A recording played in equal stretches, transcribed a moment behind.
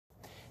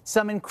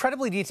Some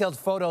incredibly detailed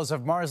photos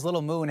of Mars'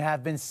 little moon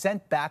have been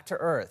sent back to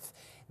Earth.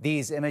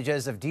 These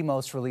images of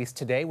Deimos released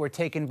today were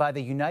taken by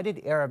the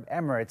United Arab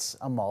Emirates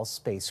Amal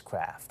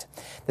spacecraft.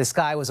 The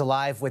sky was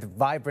alive with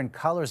vibrant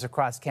colors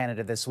across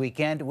Canada this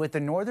weekend, with the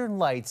northern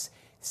lights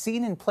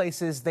seen in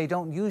places they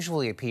don't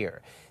usually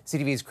appear.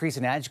 CTV's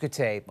Creeson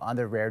Agecoutay on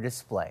the rare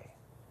display.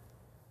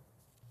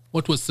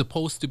 What was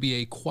supposed to be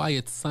a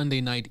quiet Sunday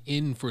night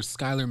in for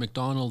Skylar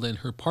McDonald and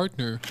her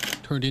partner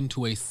turned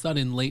into a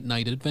sudden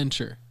late-night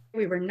adventure.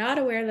 We were not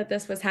aware that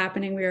this was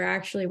happening. We were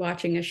actually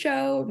watching a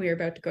show. We were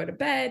about to go to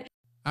bed.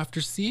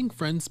 After seeing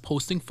friends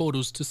posting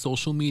photos to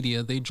social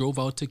media, they drove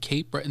out to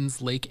Cape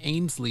Breton's Lake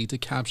Ainslie to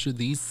capture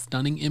these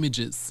stunning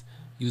images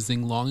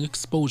using long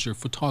exposure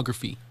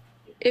photography.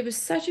 It was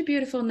such a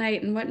beautiful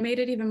night, and what made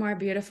it even more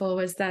beautiful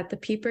was that the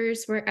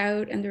peepers were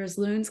out and there was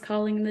loons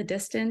calling in the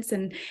distance,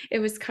 and it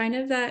was kind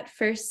of that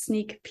first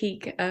sneak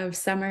peek of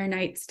summer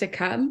nights to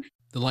come.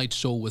 The light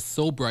show was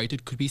so bright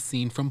it could be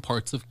seen from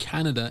parts of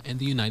Canada and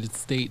the United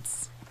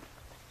States.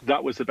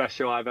 That was the best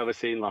show I've ever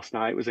seen last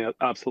night. It was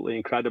absolutely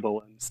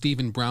incredible.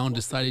 Stephen Brown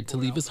decided to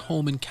leave his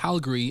home in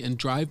Calgary and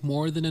drive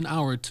more than an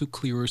hour to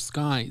clearer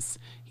skies.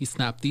 He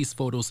snapped these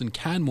photos in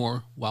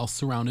Canmore while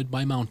surrounded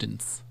by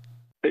mountains.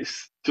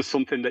 It's just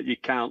something that you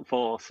can't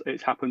force.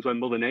 It happens when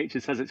Mother Nature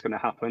says it's going to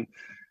happen.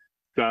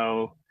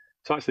 So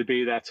to actually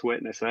be there to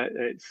witness it,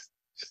 it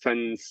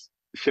sends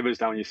shivers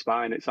down your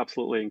spine. It's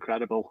absolutely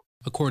incredible.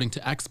 According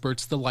to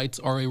experts, the lights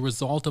are a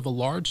result of a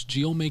large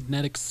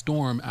geomagnetic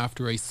storm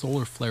after a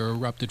solar flare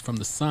erupted from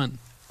the sun.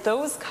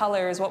 Those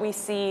colors, what we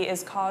see,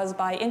 is caused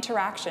by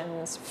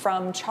interactions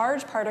from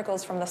charged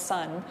particles from the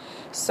sun,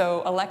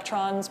 so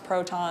electrons,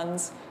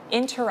 protons,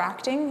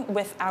 interacting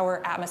with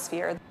our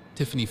atmosphere.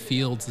 Tiffany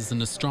Fields is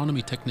an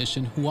astronomy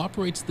technician who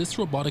operates this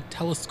robotic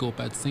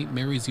telescope at St.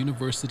 Mary's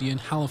University in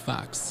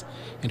Halifax.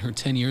 In her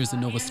 10 years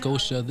in Nova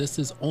Scotia, this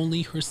is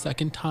only her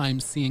second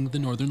time seeing the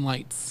Northern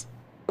Lights.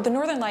 The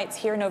Northern Lights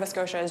here in Nova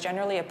Scotia is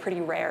generally a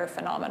pretty rare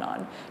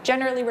phenomenon.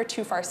 Generally, we're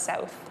too far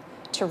south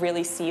to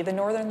really see the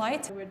Northern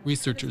Lights.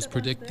 Researchers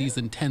predict these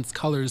intense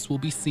colors will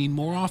be seen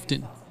more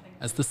often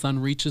as the sun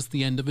reaches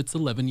the end of its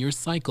 11-year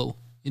cycle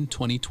in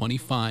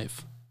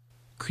 2025.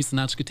 Creeson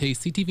Agecoutay,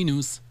 CTV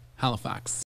News, Halifax.